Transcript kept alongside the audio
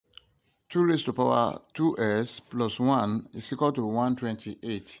2 raised to power 2s plus 1 is equal to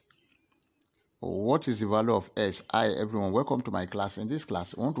 128. What is the value of s? Hi everyone, welcome to my class. In this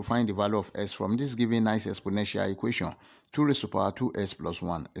class, I want to find the value of s from this given nice exponential equation. 2 raised to power 2s plus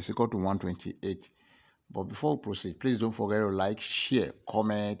 1 is equal to 128. But before we proceed, please don't forget to like, share,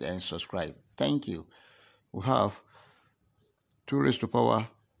 comment, and subscribe. Thank you. We have 2 raised to power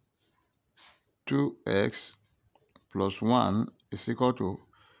 2x plus 1 is equal to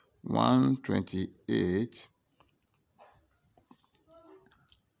 128.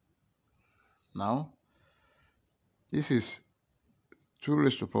 Now, this is 2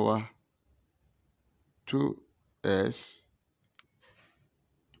 raised to power 2s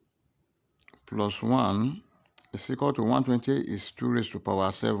plus 1 is equal to 128 is 2 raised to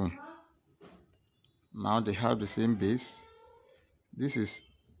power 7. Now they have the same base. This is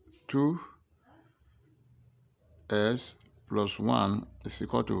 2s plus 1 is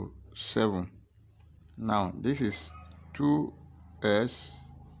equal to 7. Now this is 2s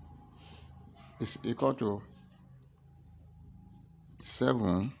is equal to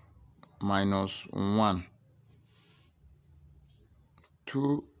 7 minus 1.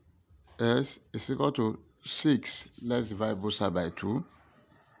 2s is equal to 6. Let's divide both sides by 2.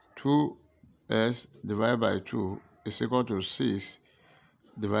 2s divided by 2 is equal to 6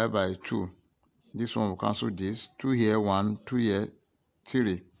 divided by 2. This one will cancel this. 2 here 1, 2 here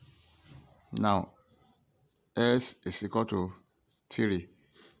 3. Now s is equal to 3.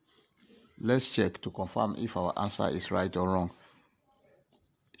 Let's check to confirm if our answer is right or wrong.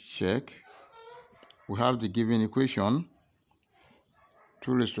 Check. We have the given equation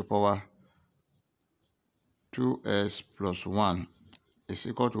 2 raised to power 2s plus 1 is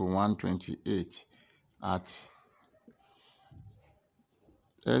equal to 128 at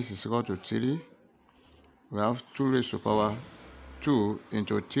s is equal to 3. We have 2 raised to power 2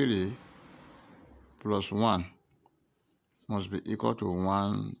 into 3 plus 1 must be equal to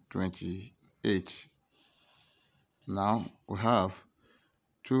 128. Now we have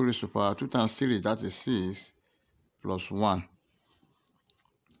 2 raised to power 2 times 3, that is 6, plus 1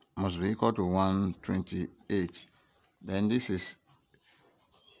 must be equal to 128. Then this is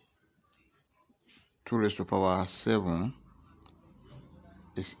 2 raised to power 7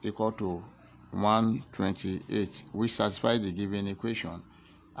 is equal to 128, which satisfies the given equation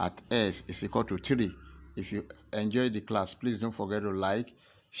at s is equal to 3. If you enjoyed the class, please don't forget to like,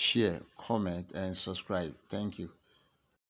 share, comment, and subscribe. Thank you.